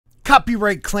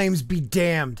Copyright claims be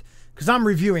damned, because I'm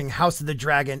reviewing House of the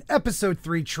Dragon Episode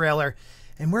 3 trailer,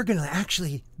 and we're going to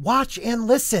actually watch and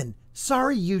listen.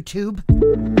 Sorry, YouTube.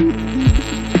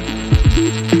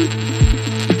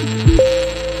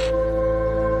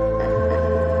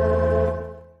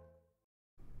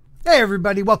 Hey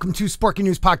everybody, welcome to Sporking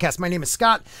News Podcast. My name is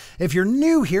Scott. If you're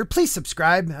new here, please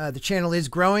subscribe. The channel is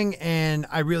growing and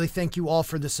I really thank you all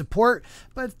for the support,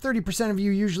 but 30% of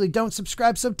you usually don't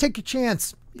subscribe, so take a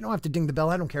chance. You don't have to ding the bell.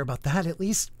 I don't care about that. At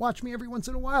least watch me every once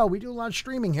in a while. We do a lot of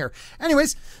streaming here.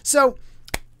 Anyways, so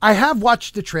I have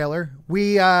watched the trailer.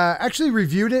 We actually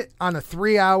reviewed it on a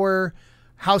 3-hour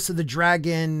House of the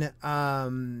Dragon.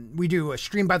 We do a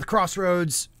stream by the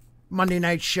Crossroads Monday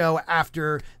night show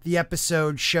after the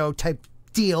episode show type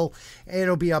deal.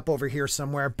 It'll be up over here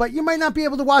somewhere, but you might not be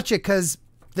able to watch it because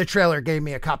the trailer gave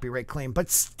me a copyright claim, but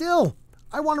still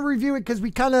I want to review it because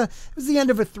it was the end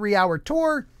of a 3-hour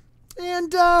tour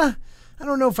and I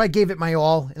don't know if I gave it my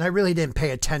all and I really didn't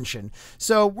pay attention.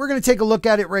 So we're going to take a look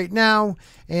at it right now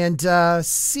and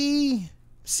see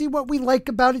what we like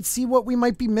about it, see what we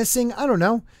might be missing. I don't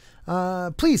know.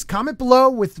 Please comment below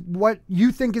with what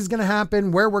you think is going to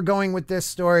happen, where we're going with this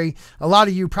story. A lot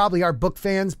of you probably are book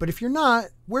fans, but if you're not,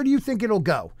 where do you think it'll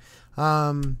go?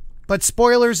 But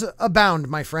spoilers abound,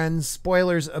 my friends.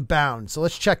 Spoilers abound. So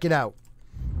let's check it out.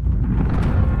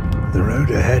 The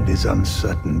road ahead is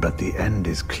uncertain, but the end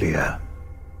is clear.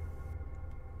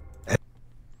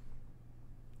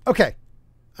 Okay,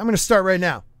 I'm going to start right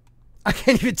now. I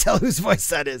can't even tell whose voice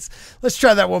that is. Let's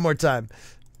try that one more time.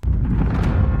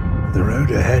 The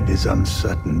road ahead is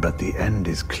uncertain, but the end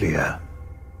is clear.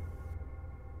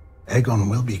 Aegon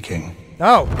will be king.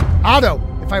 Oh, Otto,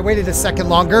 if I waited a second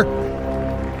longer.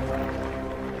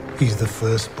 He's the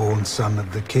firstborn son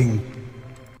of the king.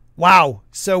 Wow,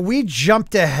 so we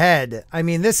jumped ahead. I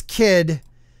mean, that kid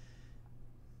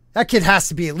has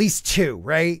to be at least 2,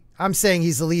 right? I'm saying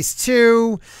he's at least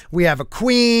 2. We have a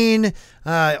queen,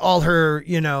 all her,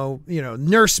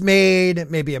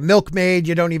 nursemaid, maybe a milkmaid.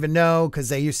 You don't even know because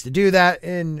they used to do that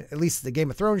in at least the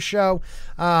Game of Thrones show.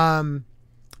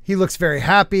 He looks very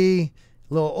happy,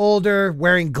 a little older,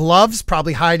 wearing gloves,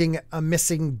 probably hiding a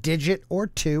missing digit or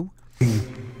 2.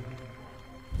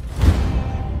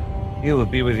 You will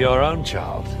be with your own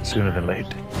child sooner than late.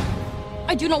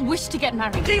 I do not wish to get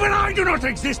married. Even I do not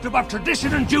exist above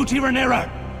tradition and duty, Rhaenyra.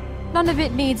 None of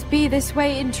it needs be this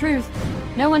way in truth.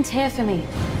 No one's here for me.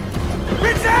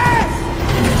 Princess!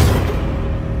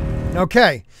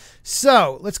 Okay,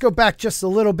 so let's go back just a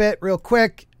little bit real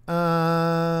quick.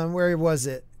 Where was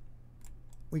it?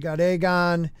 We got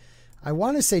Aegon. I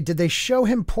want to say, did they show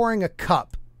him pouring a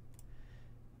cup?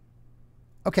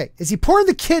 Okay, is he pouring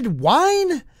the kid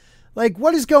wine? Like,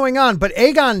 what is going on? But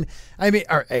Aegon's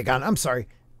the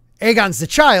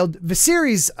child.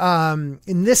 Viserys,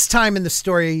 in this time in the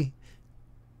story,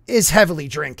 is heavily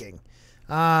drinking.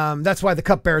 That's why the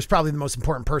cupbearer is probably the most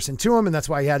important person to him, and that's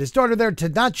why he had his daughter there, to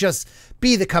not just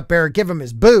be the cupbearer, give him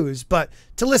his booze, but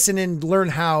to listen and learn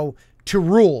how to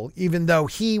rule, even though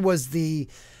he was the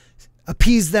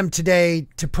appease them today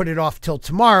to put it off till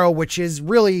tomorrow, which is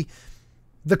really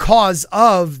the cause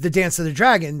of the Dance of the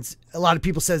Dragons. A lot of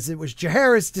people says it was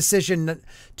Jaehaerys' decision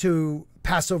to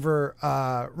pass over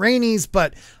Rhaenys,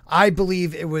 but I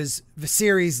believe it was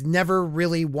Viserys never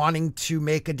really wanting to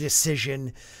make a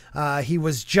decision. He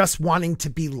was just wanting to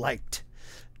be liked.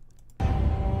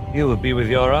 You will be with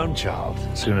your own child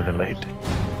sooner than late.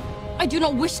 I do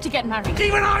not wish to get married.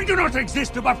 Even I do not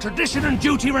exist above tradition and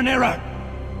duty, Rhaenyra.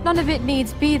 None of it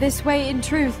needs be this way in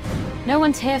truth. No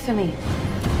one's here for me.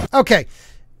 Okay.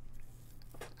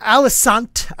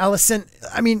 Alicent,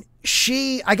 I mean,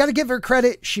 I got to give her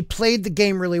credit. She played the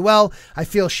game really well. I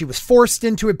feel she was forced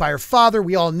into it by her father.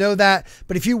 We all know that.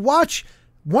 But if you watch,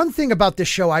 one thing about this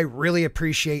show I really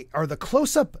appreciate are the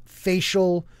close-up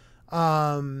facial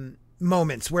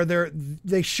moments where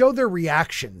they show their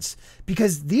reactions,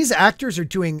 because these actors are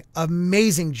doing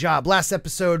amazing job. Last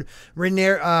episode,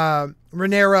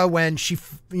 Rhaenyra, when she,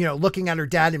 looking at her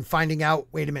dad and finding out,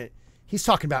 wait a minute, he's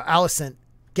talking about Alicent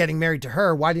getting married to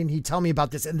her. Why didn't he tell me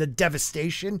about this? And the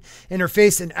devastation in her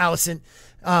face, and Alicent,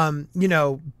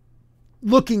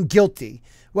 looking guilty.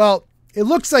 Well, it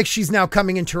looks like she's now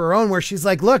coming into her own, where she's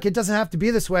like, look, it doesn't have to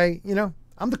be this way.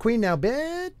 I'm the queen now,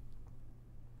 bitch.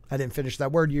 I didn't finish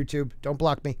that word, YouTube. Don't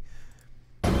block me.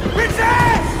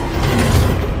 Princess!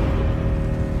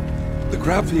 The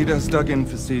crab feeders dug in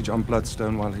for siege on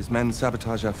Bloodstone while his men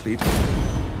sabotage our fleet.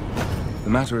 The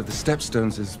matter of the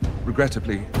stepstones is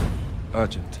regrettably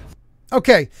urgent.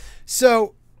 Okay,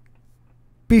 so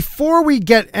before we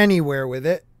get anywhere with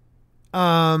it,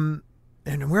 and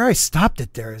where I stopped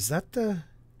it there, is that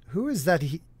Who is that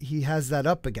he has that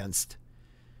up against?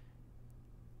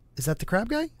 Is that the crab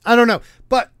guy? I don't know.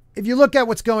 But if you look at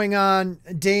what's going on,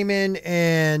 Daemon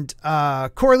and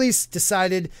Corlys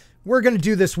decided we're going to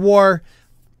do this war.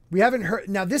 We haven't heard.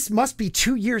 Now, this must be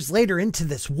 2 years later into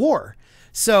this war.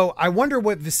 So I wonder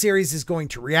what Viserys is going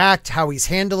to react, how he's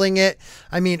handling it.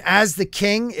 I mean, as the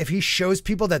king, if he shows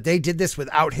people that they did this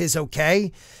without his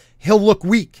okay, he'll look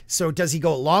weak. So does he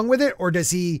go along with it, or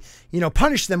does he,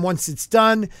 punish them once it's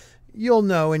done? You'll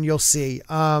know and you'll see.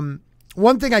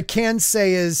 One thing I can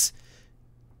say is,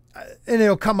 and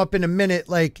it'll come up in a minute,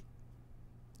 like,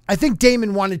 I think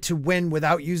Daemon wanted to win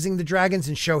without using the dragons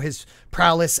and show his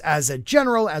prowess as a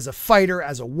general, as a fighter,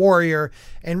 as a warrior.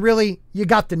 And really, you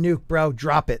got the nuke, bro.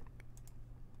 Drop it.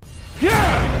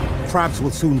 Yeah! Crabs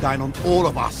will soon dine on all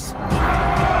of us.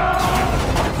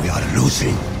 We are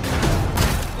losing.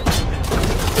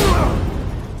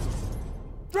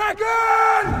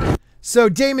 Dragon! So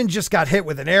Daemon just got hit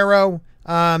with an arrow.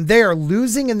 They are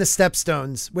losing in the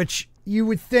Stepstones, which you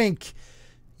would think,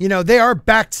 they are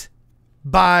backed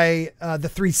by the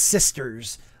three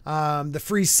sisters, the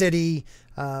Free City.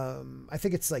 I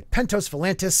think it's like Pentos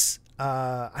Volantis.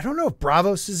 I don't know if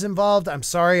Bravos is involved. I'm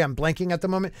sorry, I'm blanking at the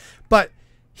moment, but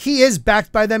he is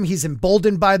backed by them. He's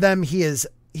emboldened by them. He is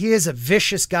a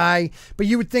vicious guy, but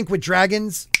you would think with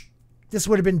dragons, this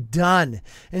would have been done.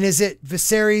 And is it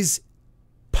Viserys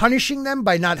punishing them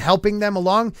by not helping them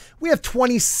along? We have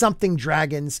 20 something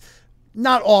dragons,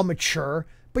 not all mature,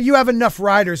 but you have enough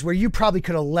riders where you probably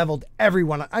could have leveled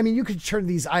everyone. I mean, you could turn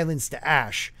these islands to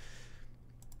ash.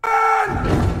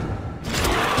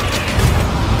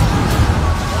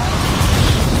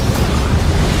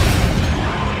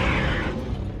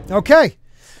 Okay.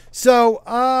 So,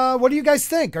 what do you guys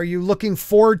think? Are you looking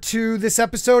forward to this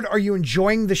episode? Are you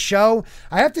enjoying the show?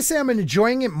 I have to say I'm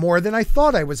enjoying it more than I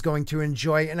thought I was going to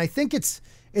enjoy. And I think it's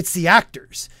the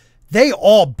actors. They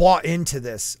all bought into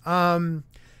this.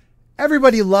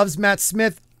 Everybody loves Matt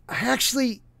Smith.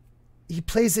 He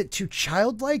plays it too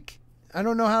childlike. I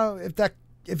don't know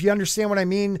if you understand what I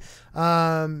mean.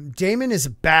 Daemon is a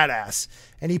badass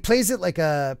and he plays it like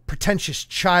a pretentious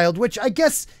child, which I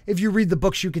guess if you read the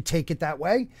books, you could take it that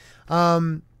way.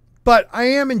 But I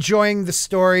am enjoying the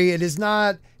story. It is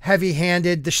not heavy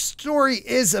handed. The story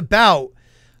is about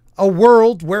a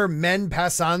world where men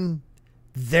pass on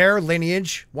their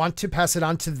lineage, want to pass it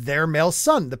on to their male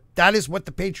son. That is what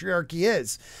the patriarchy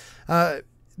is.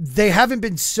 They haven't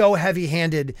been so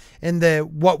heavy-handed in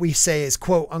what we say is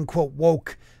quote unquote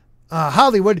woke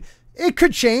Hollywood. It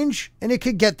could change and it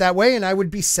could get that way, and I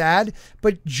would be sad.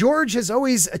 But George has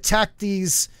always attacked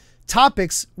these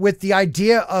topics with the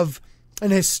idea of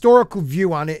an historical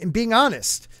view on it and being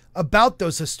honest about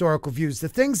those historical views. The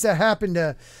things that happened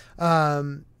to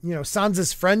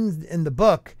Sansa's friend in the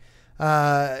book.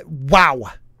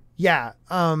 Wow. Yeah.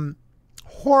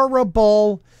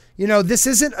 Horrible. This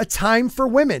isn't a time for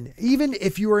women. Even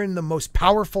if you are in the most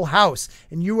powerful house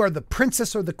and you are the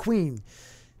princess or the queen,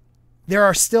 there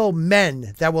are still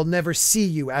men that will never see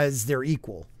you as their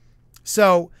equal.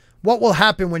 So what will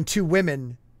happen when two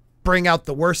women bring out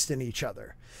the worst in each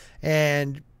other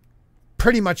and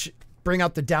pretty much bring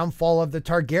out the downfall of the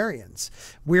Targaryens?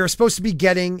 We are supposed to be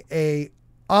getting a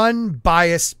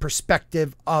unbiased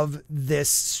perspective of this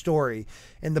story.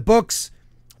 In the books,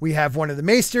 we have one of the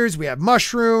maesters, we have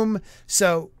Mushroom.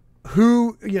 So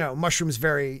Mushroom's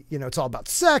very, it's all about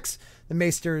sex. The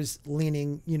maester's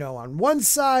leaning, on one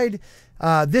side.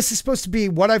 This is supposed to be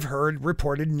what I've heard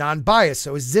reported non-biased.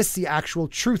 So is this the actual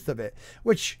truth of it?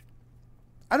 Which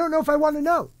I don't know if I want to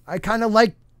know. I kind of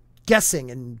like guessing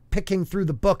and picking through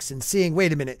the books and seeing,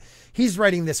 wait a minute, he's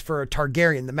writing this for a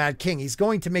Targaryen, the Mad King. He's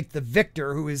going to make the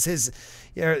victor, who is his,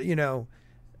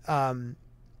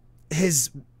 his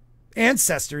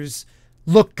ancestors,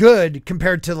 look good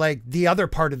compared to like the other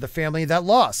part of the family that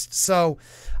lost. So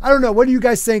I don't know. What do you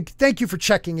guys think? Thank you for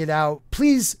checking it out.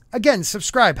 Please, again,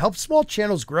 subscribe. Help small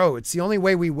channels grow. It's the only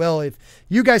way we will. If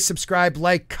you guys subscribe,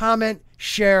 like, comment,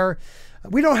 share.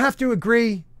 We don't have to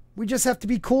agree. We just have to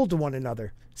be cool to one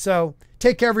another. So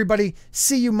take care, everybody.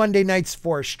 See you Monday nights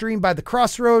for Stream by the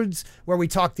Crossroads, where we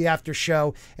talk the after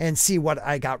show and see what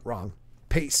I got wrong.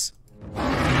 Peace.